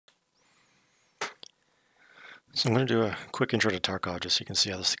So I'm going to do a quick intro to Tarkov just so you can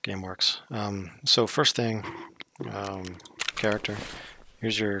see how this game works. So first thing, um, character.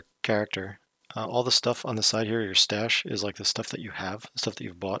 Here's your character. All the stuff on the side here, your stash, is like the stuff that you have, the stuff that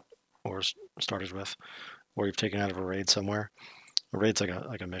you've bought or started with, or you've taken out of a raid somewhere. A raid's like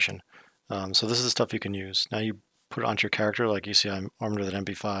a mission. So this is the stuff you can use. Now you put it onto your character, like you see I'm armed with an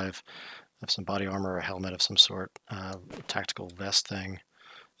MP5. I have some body armor, a helmet of some sort, a tactical vest thing.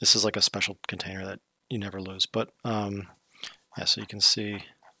 This is like a special container that you never lose. But yeah, so you can see,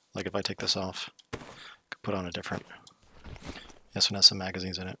 like if I take this off, I could put on a different. This one has some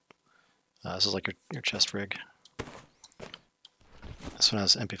magazines in it. This is like your chest rig. This one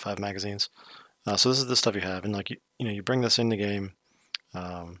has MP5 magazines. So this is the stuff you have, and like you bring this in the game.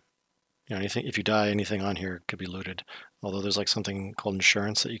 Anything if you die, anything on here could be looted. Although there's like something called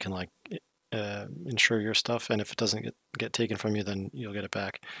insurance that you can like insure your stuff, and if it doesn't get taken from you, then you'll get it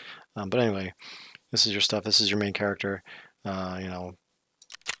back. But anyway, this is your stuff. This is your main character. You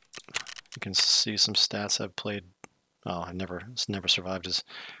can see some stats I've played. Oh, it's never survived as a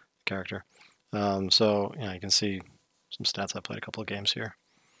character. So you can see some stats. I played a couple of games here.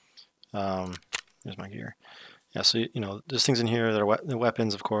 Here's my gear. Yeah, so there's things in here that are the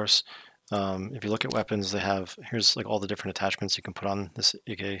weapons, of course. If you look at weapons, here's like all the different attachments you can put on this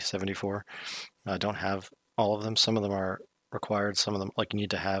AK-74. I don't have all of them. Some of them are required. Some of them, like you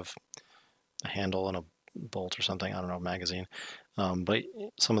need to have a handle and a bolt or something. I don't know, magazine. But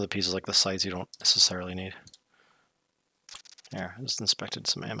some of the pieces, like the sights, you don't necessarily need. There, I just inspected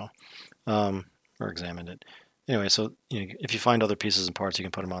some ammo, or examined it. Anyway, so if you find other pieces and parts, you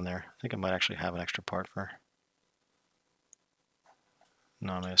can put them on there. I think I might actually have an extra part for.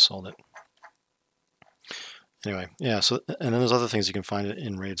 No, I may have sold it. Anyway, yeah. So and then there's other things you can find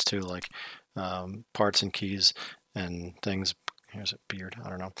in raids too, like parts and keys and things. Here's a beard. I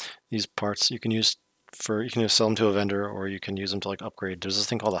don't know. These parts you can use you can either sell them to a vendor or you can use them to like upgrade. There's this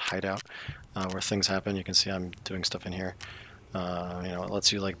thing called a hideout where things happen. You can see I'm doing stuff in here. It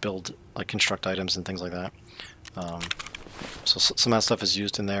lets you like construct items and things like that. So some of that stuff is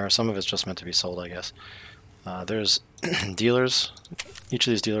used in there. Some of it's just meant to be sold, I guess. There's dealers. Each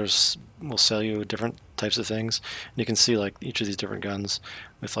of these dealers will sell you different types of things. And you can see like each of these different guns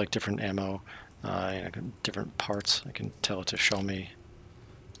with like different ammo, different parts. I can tell it to show me.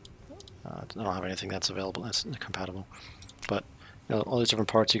 I don't have anything that's available that's compatible, but all these different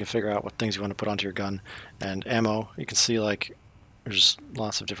parts you can figure out what things you want to put onto your gun. And ammo, you can see like there's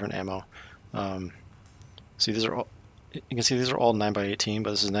lots of different ammo. See, these are all. You can see these are all 9x18, but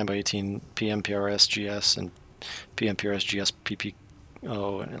this is 9x18 PM, PRS, GS, and PM, PRS, GS,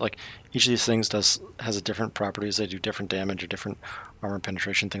 PPO. And like each of these things has a different properties. They do different damage or different armor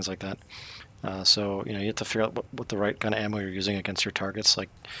penetration, things like that. So you have to figure out what the right kind of ammo you're using against your targets. Like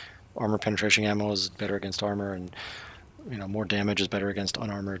armor penetration ammo is better against armor, and more damage is better against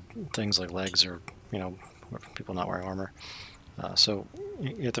unarmored things like legs or people not wearing armor. So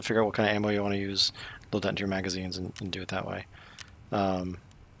you have to figure out what kind of ammo you want to use, load that into your magazines, and do it that way. So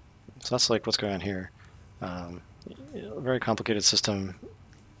that's like what's going on here. A very complicated system.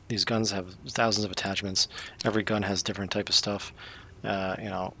 These guns have thousands of attachments. Every gun has different type of stuff.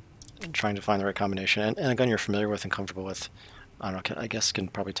 Trying to find the right combination. And a gun you're familiar with and comfortable with, I don't know, I guess can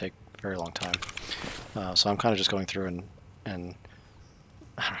probably take a very long time. So I'm kind of just going through and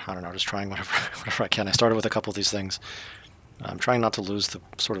I don't know, just trying whatever I can. I started with a couple of these things. I'm trying not to lose the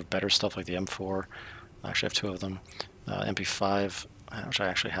sort of better stuff like the M4. I actually have two of them. MP5, which I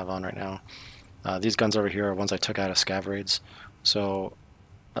actually have on right now. These guns over here are ones I took out of scav raids. So,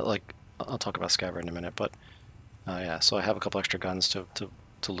 I'll talk about scav raid in a minute. But yeah, so I have a couple extra guns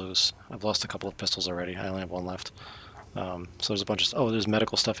to lose. I've lost a couple of pistols already. I only have one left. So there's a bunch of there's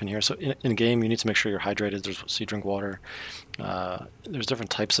medical stuff in here. So in game, you need to make sure you're hydrated. So you drink water. There's different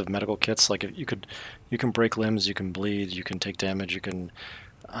types of medical kits. Like you can break limbs, you can bleed, you can take damage, you can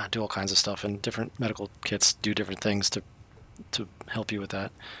do all kinds of stuff. And different medical kits do different things to help you with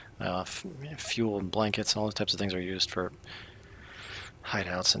that. Fuel and blankets and all those types of things are used for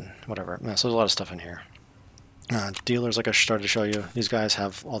hideouts and whatever. So there's a lot of stuff in here. Dealers, like I started to show you, these guys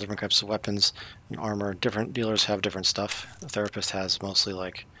have all different types of weapons and armor. Different dealers have different stuff. The therapist has mostly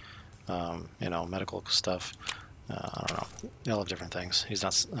like, medical stuff. I don't know. They all have different things. He's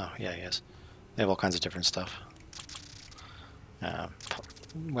not. Oh, yeah, he is. They have all kinds of different stuff.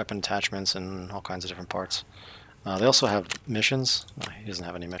 Weapon attachments and all kinds of different parts. They also have missions. He doesn't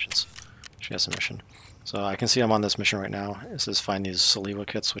have any missions. She has a mission. So I can see I'm on this mission right now. It says find these Saliva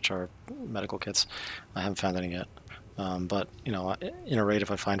kits, which are medical kits. I haven't found any yet. But in a raid,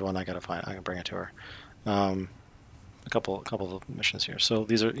 if I find one, I can bring it to her. couple of missions here. So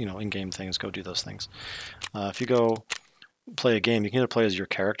these are in-game things. Go do those things. If you go play a game, you can either play as your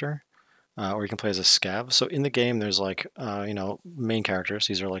character, or you can play as a scav. So in the game, there's like main characters.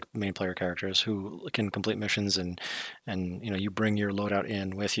 These are like main player characters who can complete missions, and you bring your loadout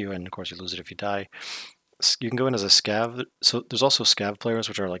in with you, and of course you lose it if you die. You can go in as a scav. So there's also scav players,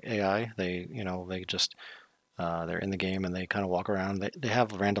 which are like AI. They just they're in the game and they kind of walk around. They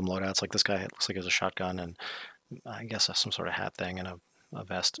have random loadouts. Like this guy looks like he has a shotgun and I guess some sort of hat thing and a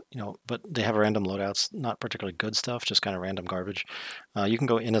vest. But they have random loadouts, not particularly good stuff, just kind of random garbage. You can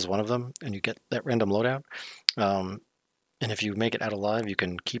go in as one of them and you get that random loadout. And if you make it out alive, you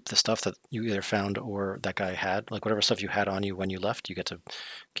can keep the stuff that you either found or that guy had. Like whatever stuff you had on you when you left, you get to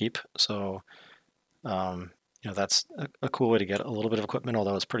keep. So that's a cool way to get a little bit of equipment,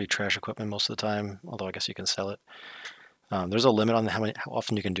 although it's pretty trash equipment most of the time, although I guess you can sell it. There's a limit on how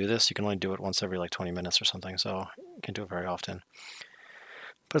often you can do this. You can only do it once every like 20 minutes or something, so you can do it very often.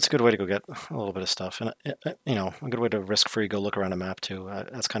 But it's a good way to go get a little bit of stuff, and a good way to risk-free go look around a map too.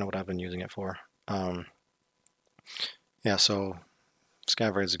 That's kind of what I've been using it for. Yeah, so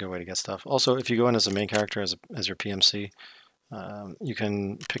scav raid is a good way to get stuff. Also, if you go in as a main character, as your PMC, you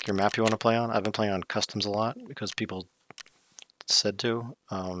can pick your map you want to play on. I've been playing on customs a lot because people said to.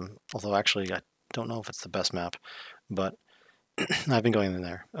 Although actually, I don't know if it's the best map, but I've been going in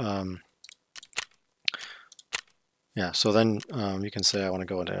there. Yeah, so then you can say I want to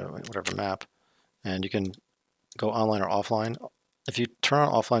go into whatever map, and you can go online or offline. If you turn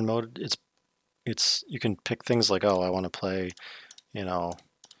on offline mode, you can pick things like, oh, I want to play,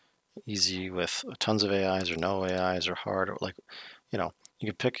 easy with tons of AIs or no AIs or hard, or like, you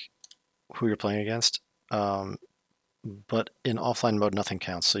can pick who you're playing against. But in offline mode, nothing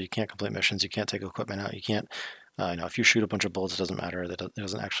counts. So you can't complete missions. You can't take equipment out. You can't, if you shoot a bunch of bullets, it doesn't matter. It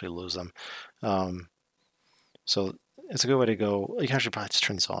doesn't actually lose them. So it's a good way to go. You can actually probably just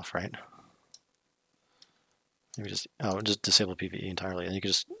turn this off, right? Maybe just disable PvE entirely, and you can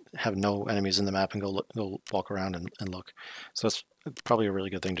just have no enemies in the map and go walk around and look. So that's probably a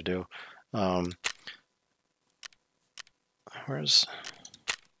really good thing to do. Where's...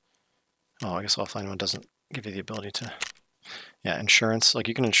 Oh, I guess offline one doesn't give you the ability to... Yeah, insurance. Like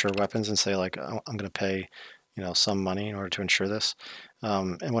you can insure weapons and say like, I'm going to pay, some money in order to insure this.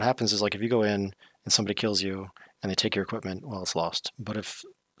 And what happens is like if you go in and somebody kills you and they take your equipment, well, it's lost. But if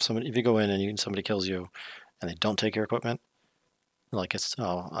you go in and somebody kills you and they don't take your equipment, like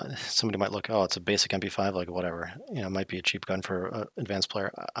somebody might look, oh, it's a basic MP5, like whatever. It might be a cheap gun for an advanced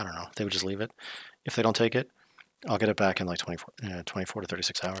player. I don't know. They would just leave it. If they don't take it, I'll get it back in like 24 to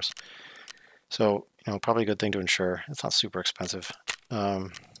 36 hours. So, probably a good thing to insure. It's not super expensive.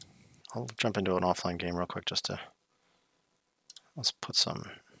 I'll jump into an offline game real quick just to... Let's put some...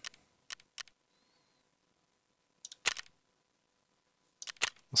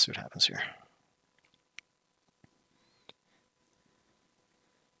 Let's see what happens here.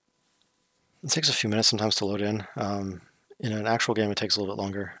 It takes a few minutes sometimes to load in. In an actual game, it takes a little bit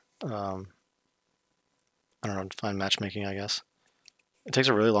longer. I don't know, find matchmaking, I guess. It takes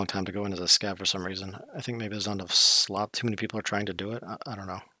a really long time to go in as a scav for some reason. I think maybe there's not enough slot. Too many people are trying to do it. I don't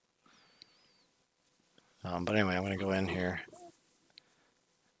know. But anyway, I'm going to go in here.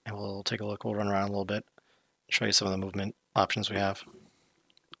 And we'll take a look. We'll run around a little bit. Show you some of the movement options we have.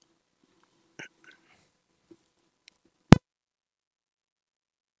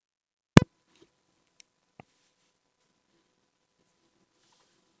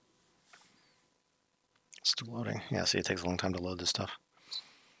 Still loading. Yeah, see, it takes a long time to load this stuff.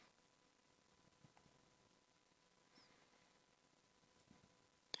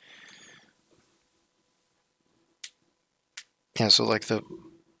 Yeah, so like the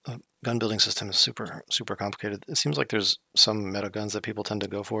gun building system is super, super complicated. It seems like there's some meta guns that people tend to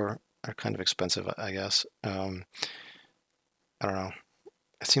go for are kind of expensive, I guess. I don't know.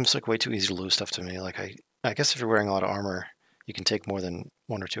 It seems like way too easy to lose stuff to me. Like I guess if you're wearing a lot of armor, you can take more than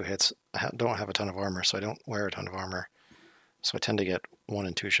 1 or 2 hits. I don't have a ton of armor, so I don't wear a ton of armor. So I tend to get 1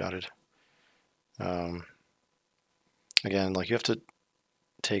 and 2 shotted. Again, like you have to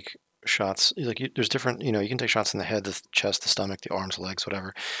take shots. Like there's different, you can take shots in the head, the chest, the stomach, the arms, legs,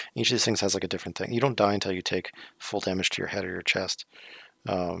 whatever. Each of these things has like a different thing. You don't die until you take full damage to your head or your chest.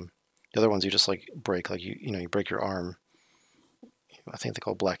 The other ones you just like break, like you break your arm. I think they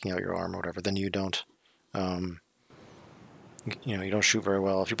call blacking out your arm or whatever. Then you don't. You don't shoot very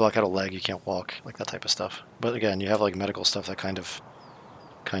well. If you block out a leg, you can't walk, like that type of stuff. But again, you have like medical stuff that kind of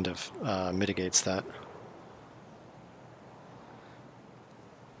mitigates that.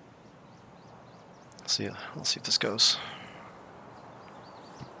 Let's see if this goes.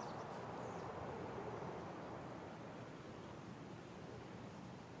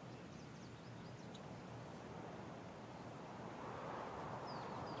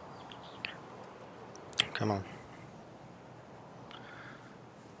 Come on.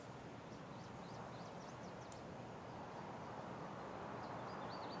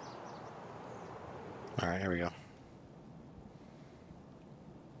 Alright, here we go.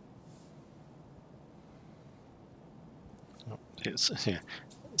 Oh,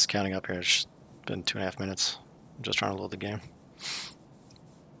 it's counting up here. It's been 2.5 minutes. I'm just trying to load the game.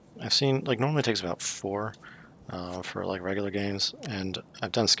 I've seen, like, normally it takes about 4 for, like, regular games, and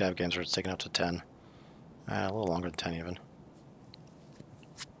I've done scav games where it's taken up to 10. A little longer than 10 even.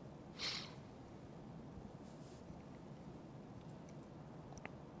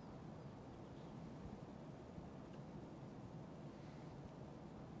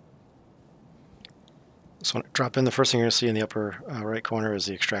 So when I drop in, the first thing you're going to see in the upper right corner is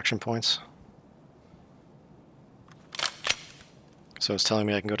the extraction points. So it's telling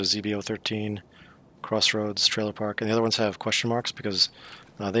me I can go to ZBO13, Crossroads, Trailer Park, and the other ones have question marks because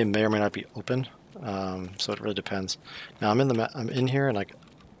they may or may not be open. So it really depends. Now I'm in here, and like,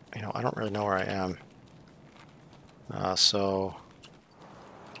 you know, I don't really know where I am. So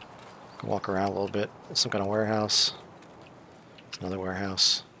I can walk around a little bit. It's some kind of warehouse. It's another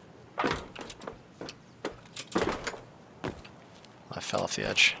warehouse. I fell off the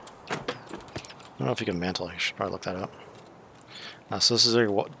edge. I don't know if you can mantle. I should probably look that up. So this is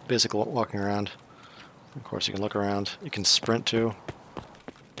your basic walking around. Of course, you can look around. You can sprint too.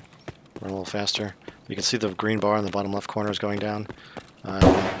 Run a little faster. You can see the green bar in the bottom left corner is going down.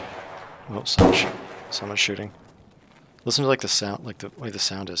 Oh, someone's shooting. Listen to like the sound, like the way the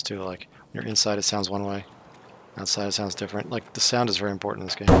sound is too. Like when you're inside, it sounds one way. Outside, it sounds different. Like the sound is very important in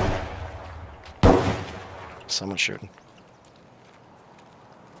this game. Someone's shooting.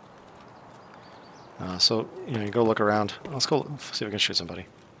 So you know, you go look around. Let's go see if we can shoot somebody.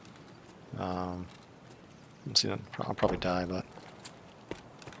 Let's see. I'll probably die, but.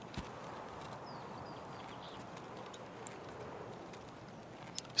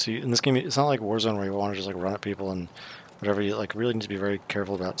 See, in this game, it's not like Warzone where you want to just like run at people and whatever. You like really need to be very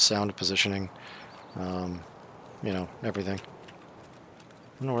careful about sound positioning, you know, everything.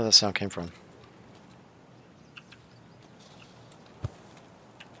 I don't know where that sound came from,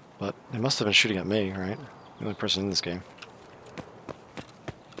 but they must have been shooting at me, right? The only person in this game.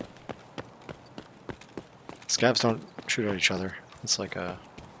 Scavs don't shoot at each other. It's like a,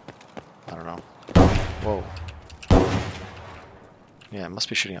 I don't know. Whoa. Yeah, it must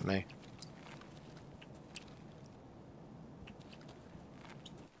be shooting at me.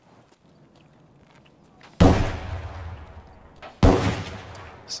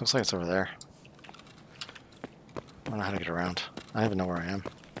 This looks like it's over there. I don't know how to get around. I don't even know where I am.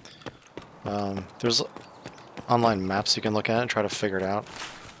 There's online maps you can look at and try to figure it out.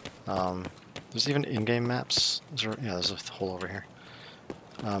 There's even in-game maps. Yeah, there's a hole over here.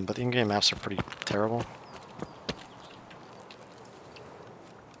 But the in-game maps are pretty terrible.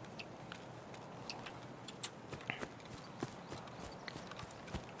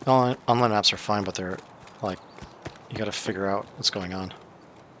 Online maps are fine, but they're like, you gotta figure out what's going on.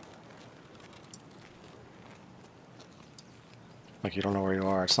 Like you don't know where you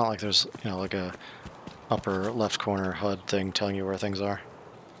are. It's not like there's, you know, like a upper left corner HUD thing telling you where things are.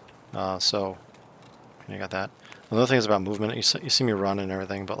 So you got that. Another thing is about movement. You see me run and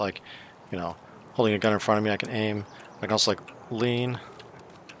everything, but like, you know, holding a gun in front of me, I can aim. I can also like lean.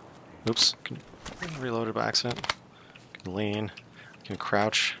 Oops, reloaded by accident. I can lean. I can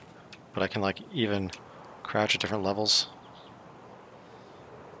crouch, but I can like even crouch at different levels.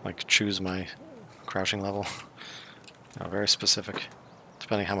 Like choose my crouching level. You know, very specific,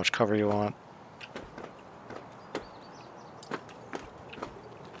 depending how much cover you want.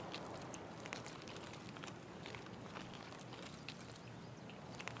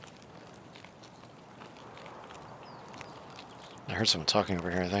 I heard someone talking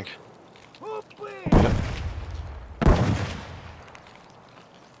over here, I think. Yep.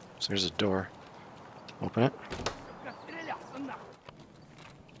 So there's a door. Open it.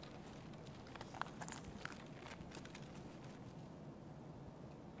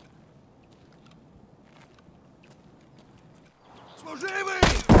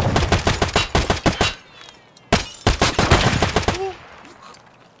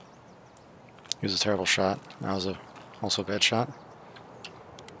 He was a terrible shot. That was also a bad shot.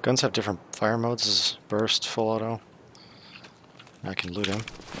 Guns have different fire modes. This is burst, full auto. I can loot him.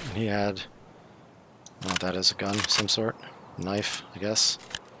 And he had, I don't know what that is, a gun of some sort. Knife, I guess.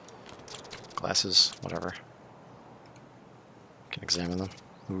 Glasses, whatever. Can examine them.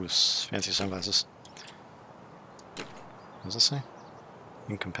 Ooh, fancy sunglasses. What does this say?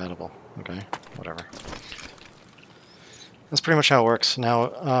 Incompatible. Okay, whatever. That's pretty much how it works.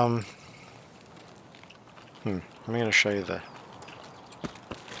 Now, I'm going to show you the...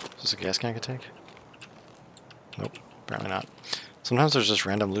 Is this a gas can I could take? Nope, apparently not. Sometimes there's just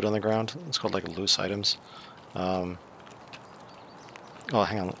random loot on the ground. It's called like loose items. Oh,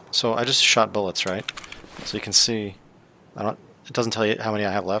 hang on. So I just shot bullets, right? So you can see, it doesn't tell you how many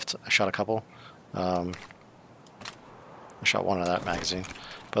I have left. I shot a couple. I shot one of that magazine.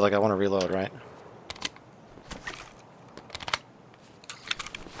 But like I want to reload, right?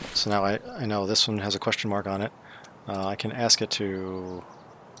 So now I know this one has a question mark on it. I can ask it to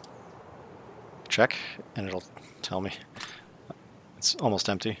check, and it'll tell me. It's almost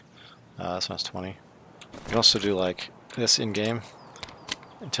empty. This one has 20. You can also do like this in-game.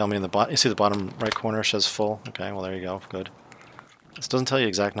 And tell me in the bottom. You see the bottom right corner says full. Okay, well there you go. Good. This doesn't tell you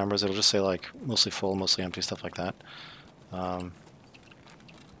exact numbers. It'll just say like mostly full, mostly empty, stuff like that. I'm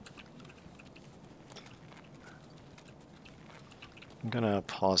gonna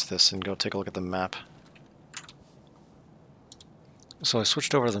pause this and go take a look at the map. So I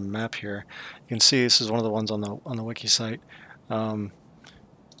switched over to the map here. You can see this is one of the ones on the wiki site.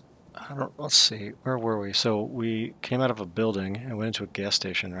 Let's see, where were we? So we came out of a building and went into a gas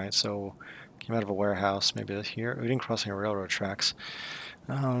station, right? So came out of a warehouse, maybe here. We didn't cross any railroad tracks.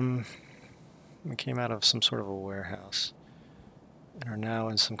 We came out of some sort of a warehouse and are now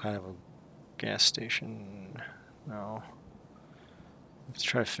in some kind of a gas station. No. Let's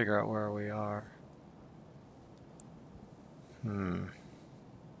try to figure out where we are.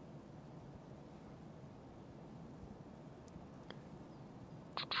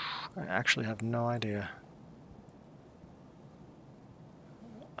 I actually have no idea.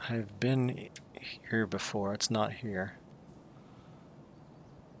 I've been here before. It's not here.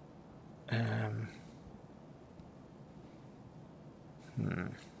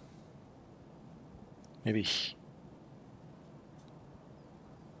 Maybe.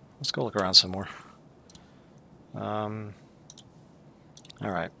 Let's go look around some more. All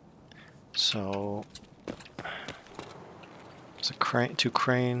right. So there's a crane, 2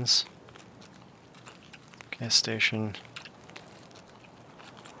 cranes, gas station.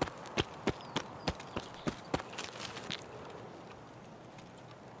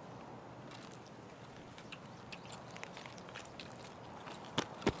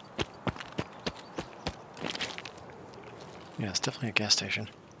 Yeah, it's definitely a gas station.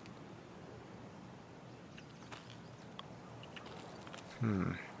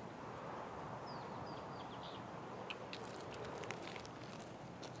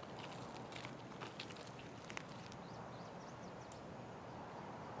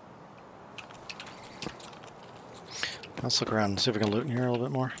 Let's look around and see if we can loot in here a little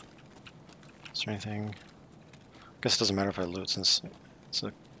bit more. Is there anything? I guess it doesn't matter if I loot since it's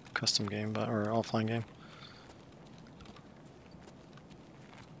a custom game, or offline game.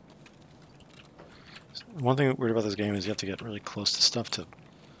 One thing weird about this game is you have to get really close to stuff to.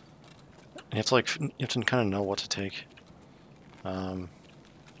 You have to kind of know what to take.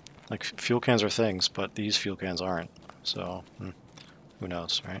 Like fuel cans are things, but these fuel cans aren't. So who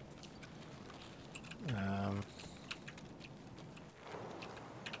knows, right?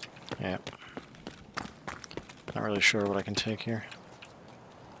 Yeah. Not really sure what I can take here.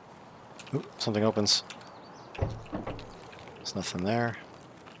 Ooh, something opens. There's nothing there.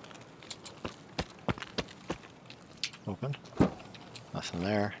 Open. Nothing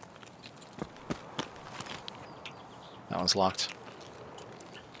there. That one's locked.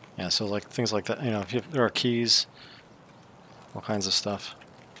 Yeah, so like things like that, you know, there are keys, all kinds of stuff.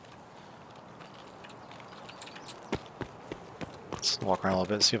 Let's walk around a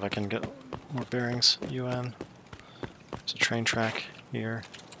little bit, see if I can get more bearings. UN. There's a train track here.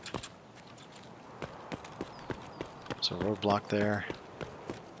 There's a roadblock there.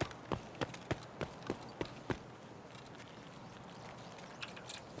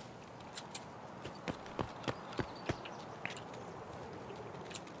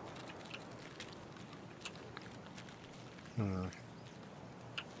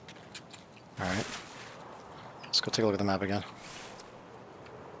 Alright. Let's go take a look at the map again.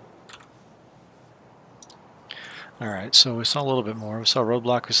 Alright, so we saw a little bit more. We saw a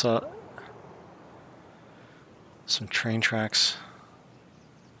roadblock, we saw some train tracks.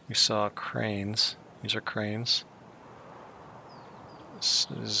 We saw cranes. These are cranes. This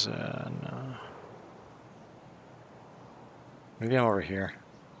is, no. Maybe I'm over here.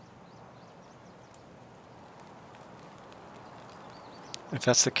 If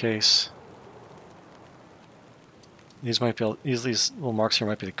that's the case, these little marks here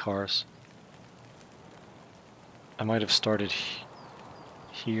might be the cars. I might have started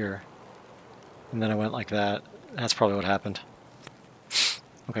here, and then I went like that. That's probably what happened.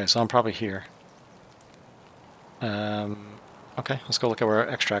 Okay, so I'm probably here. Okay, let's go look at where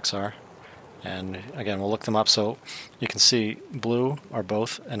extracts are. And again, we'll look them up. So you can see blue are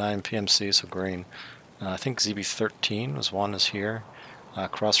both, and I'm PMC, so green. I think ZB13 was one is here.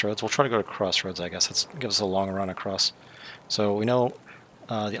 Crossroads. We'll try to go to Crossroads, I guess. That gives us a long run across. So we know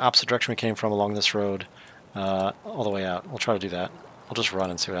the opposite direction we came from along this road all the way out. We'll try to do that. We'll just run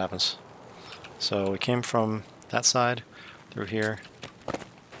and see what happens. So we came from that side through here.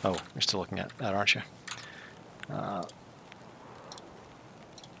 Oh, you're still looking at that, aren't you?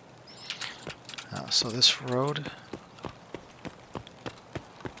 So this road,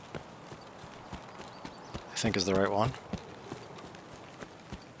 I think, is the right one.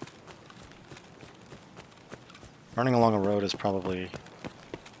 Running along a road is probably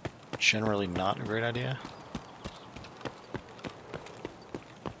generally not a great idea.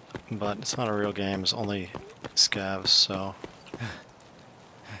 But it's not a real game, it's only scavs, so...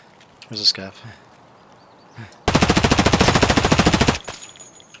 There's a scav.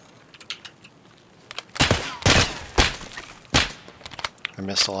 I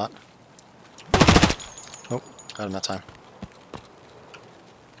missed a lot. Oh, got him that time.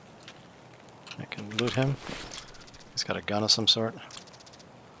 I can loot him. He's got a gun of some sort.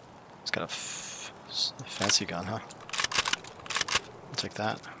 He's got a fancy gun, huh? I'll take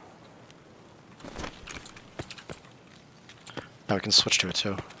that. Now we can switch to it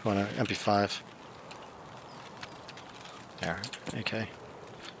too. If you want an MP5. There, AK.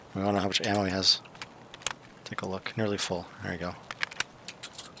 We want to know how much ammo he has. Take a look. Nearly full. There you go.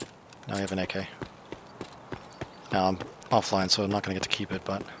 Now I have an AK. Now I'm offline, so I'm not going to get to keep it,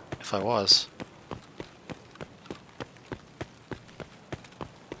 but if I was...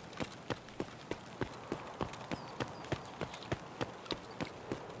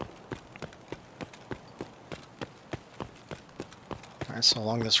 Alright, so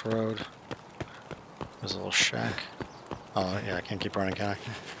along this road, there's a little shack. Oh, yeah, I can't keep running, can I?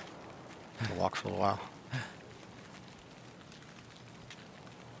 I'll walk for a little while.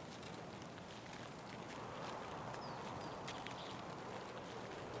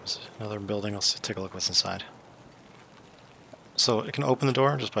 There's another building. Let's take a look what's inside. So it can open the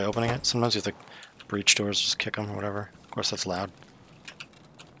door just by opening it. Sometimes you have to breach doors, just kick them or whatever. Of course, that's loud.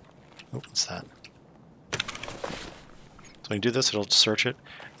 Oh, what's that? So when you do this, it'll search it,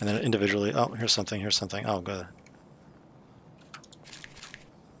 and then individually, oh, here's something, here's something. Oh, good.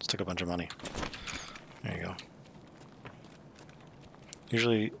 Let's take a bunch of money. There you go.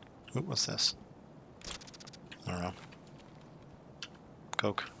 Usually, ooh, what's this? I don't know.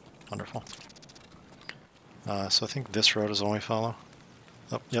 Coke. Wonderful. So I think this road is the one we follow.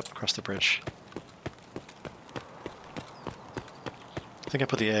 Oh, yep, across the bridge. I think I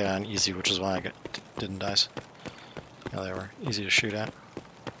put the AI on easy, which is why I didn't die. Yeah, they were easy to shoot at.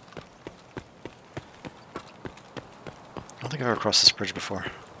 I don't think I've ever crossed this bridge before.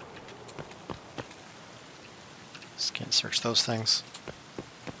 Just can't search those things.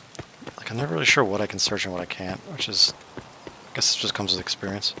 Like, I'm never really sure what I can search and what I can't, which is... I guess it just comes with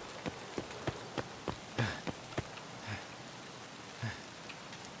experience.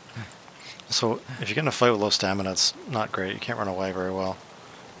 So, if you get in a fight with low stamina, it's not great. You can't run away very well.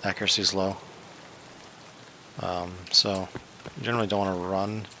 Accuracy is low. So, you generally don't want to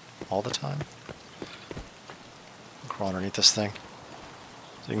run all the time. Crawl underneath this thing,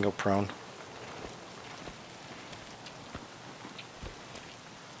 so you can go prone.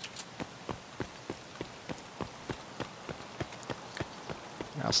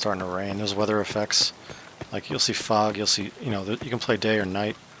 Now it's starting to rain. There's weather effects. Like, you'll see fog, you'll see, you know, you can play day or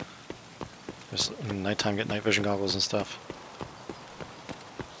night. There's nighttime, get night vision goggles and stuff.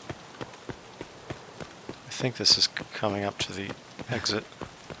 I think this is coming up to the exit.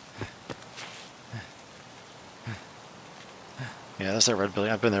 Yeah, that's that red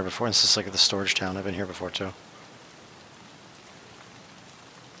building. I've been there before. This is like the storage town. I've been here before too.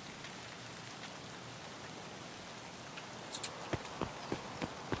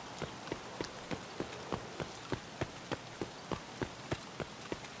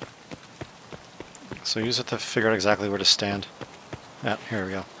 So use it to figure out exactly where to stand. Yeah, here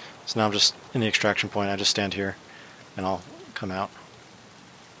we go. So now I'm just in the extraction point. I just stand here and I'll come out.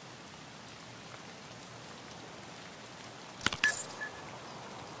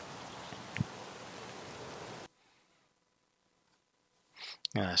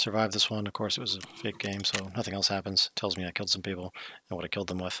 Yeah, I survived this one. Of course, it was a fake game, so nothing else happens. It tells me I killed some people and what I killed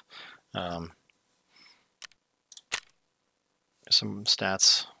them with. Some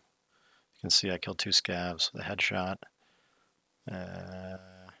stats. You can see I killed 2 scavs with a headshot.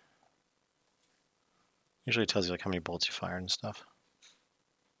 Usually it tells you like how many bullets you fired and stuff.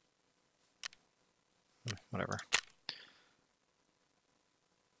 Whatever.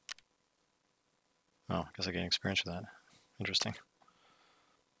 Oh, I guess I gain experience for that. Interesting.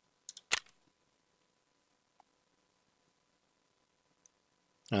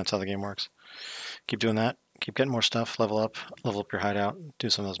 And that's how the game works. Keep doing that. Keep getting more stuff. Level up your hideout. Do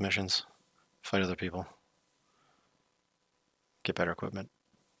some of those missions. Fight other people. Get better equipment.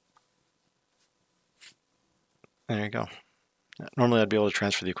 There you go. Normally I'd be able to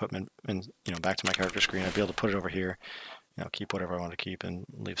transfer the equipment and back to my character screen. I'd be able to put it over here, keep whatever I want to keep and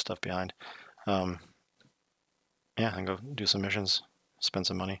leave stuff behind. Yeah, and go do some missions, spend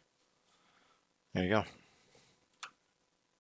some money. There you go.